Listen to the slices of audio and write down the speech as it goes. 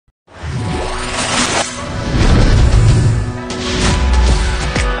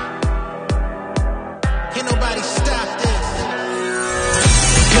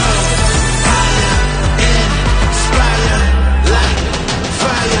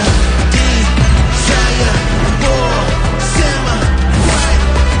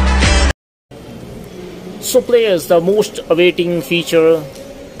So players, the most awaiting feature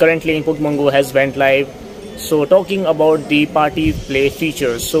currently in Pokemon Go has went live. So talking about the party play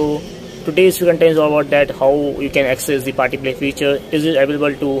feature. So today's content is all about that, how you can access the party play feature. Is it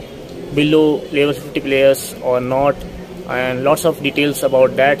available to below level 50 players or not? And lots of details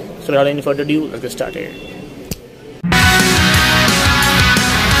about that. So without any further ado, let's get started.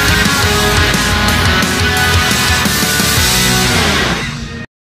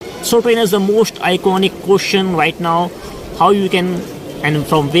 So trainers, the most iconic question right now, how you can and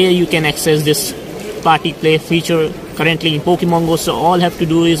from where you can access this party play feature currently in Pokemon Go. So all you have to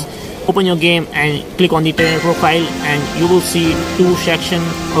do is open your game and click on the trainer profile, and you will see two sections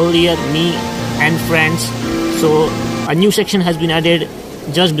earlier, me and friends. So a new section has been added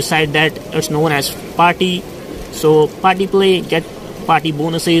just beside that. It's known as party. So party play, get party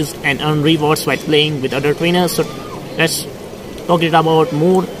bonuses and earn rewards by playing with other trainers. So let's talk it about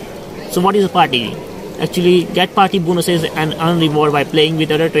more. So what is a party? Actually, get party bonuses and earn reward by playing with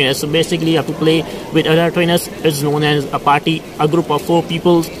other trainers. So basically you have to play with other trainers. It's known as a party, a group of 4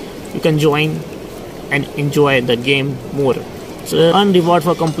 people. You can join and enjoy the game more. So earn reward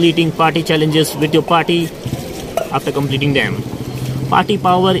for completing party challenges with your party after completing them. Party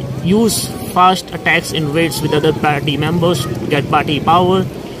power, use fast attacks in raids with other party members to get party power,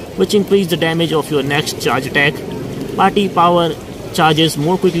 which increase the damage of your next charge attack. Party power charges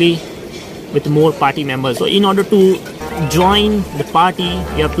more quickly with more party members. So in order to join the party,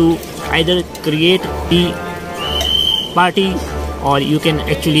 you have to either create the party, or you can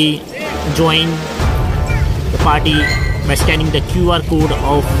actually join the party by scanning the QR code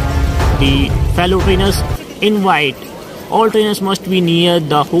of the fellow trainers. Invite. All trainers must be near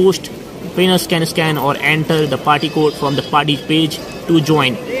the host. Trainers can scan or enter the party code from the party page to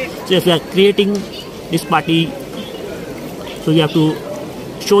join. So if you are creating this party, so you have to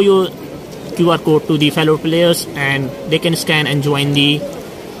show your QR code to the fellow players and they can scan and join the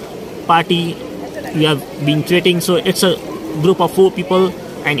party you have been creating. So it's a group of 4 people,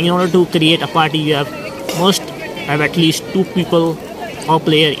 and in order to create a party you must have at least 2 people or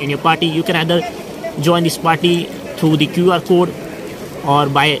player in your party. You can either join this party through the QR code or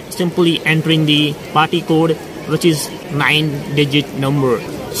by simply entering the party code, which is 9-digit number.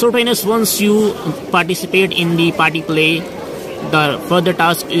 So trainers, once you participate in the party play, the further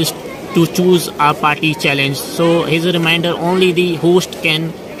task is to choose a party challenge. So here's a reminder, only the host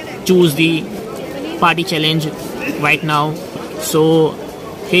can choose the party challenge right now. So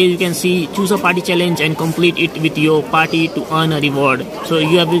here you can see, choose a party challenge and complete it with your party to earn a reward. So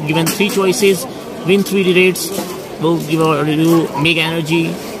you have been given 3 choices. Win 3 raids will reward you Mega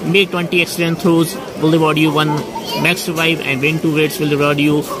Energy, make 20 excellent throws will reward you 1 Max Revive, and win 2 raids will reward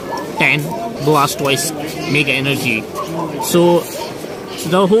you 10 Blastoise Mega Energy. So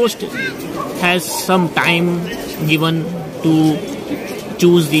the host has some time given to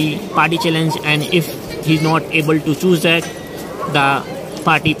choose the party challenge, and if he's not able to choose that, the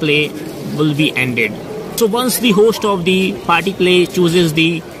party play will be ended. So once the host of the party play chooses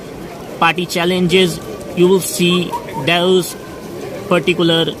the party challenges, you will see those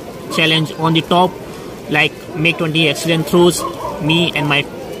particular challenge on the top, like make 20 excellent throws, me and my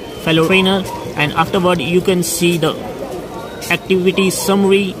fellow trainer, and afterward you can see the activity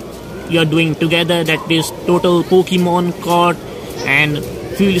summary you are doing together, that is total Pokemon caught and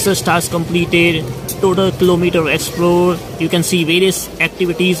few research tasks completed, total kilometer explored. You can see various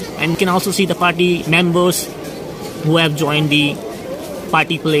activities, and you can also see the party members who have joined the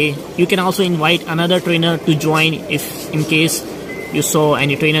party play. You can also invite another trainer to join if in case you saw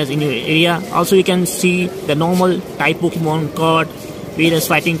any trainers in your area. Also you can see the normal type Pokemon caught, various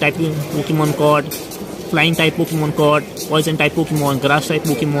fighting type Pokemon caught, flying type Pokemon caught, poison type Pokemon, grass type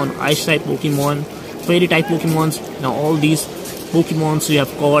Pokemon, ice type Pokemon, fairy type Pokemons. Now all these Pokemons you have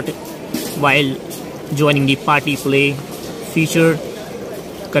caught while joining the party play feature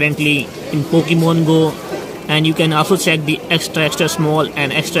currently in Pokemon Go. And you can also check the extra small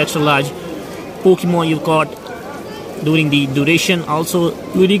and extra large Pokemon you caught during the duration. Also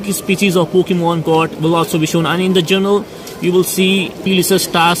unique species of Pokemon caught will also be shown, and in the journal you will see research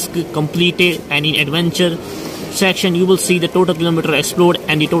task completed, and in adventure section you will see the total kilometer explored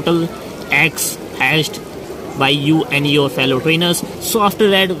and the total eggs hatched by you and your fellow trainers. So after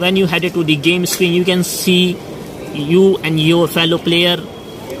that, when you headed to the game screen, you can see you and your fellow player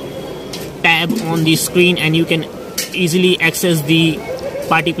tab on the screen, and you can easily access the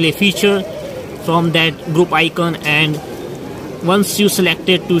party play feature from that group icon. And once you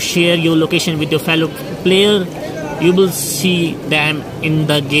selected to share your location with your fellow player, you will see them in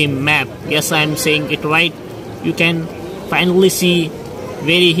the game map. Yes, I am saying it right. You can finally see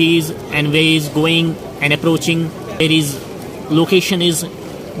where he is and where he is going and approaching where his location is,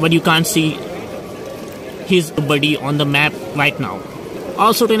 but you can't see his body on the map right now.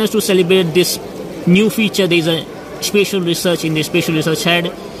 Also, trainers, to celebrate this new feature, there is a special research in the special research head,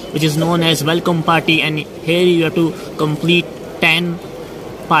 which is known as welcome party, and here you have to complete 10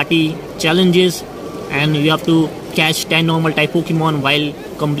 party challenges and you have to catch 10 normal type Pokemon while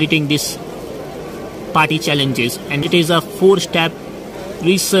completing this party challenges. And it is a 4-step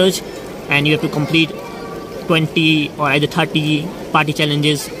research and you have to complete 20 or either 30 party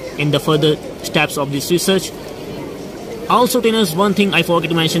challenges in the further steps of this research. Also, trainers, one thing I forgot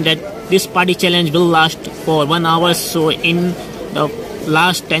to mention, that this party challenge will last for 1 hour, so in the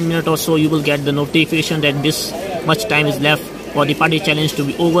last 10 minutes or so you will get the notification that this much time is left for the party challenge to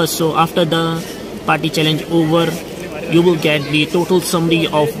be over. So after the party challenge over, you will get the total summary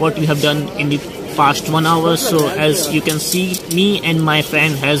of what you have done in the past 1 hour. So as you can see, me and my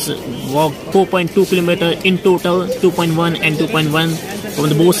friend has walked 4.2 kilometers in total, 2.1 and 2.1 from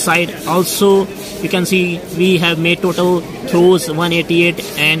the both side. Also you can see we have made total throws 188,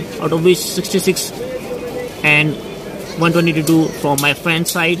 and out of which 66 and 122 from my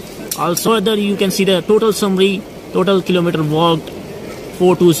friend's side. Also further you can see the total summary, total kilometer walked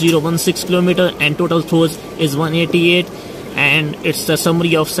 42016 kilometer and total throws is 188, and it's the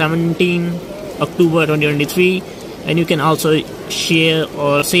summary of 17 October 2023. And you can also share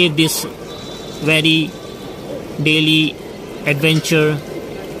or save this very daily adventure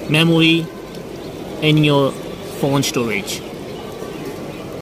memory in your phone storage.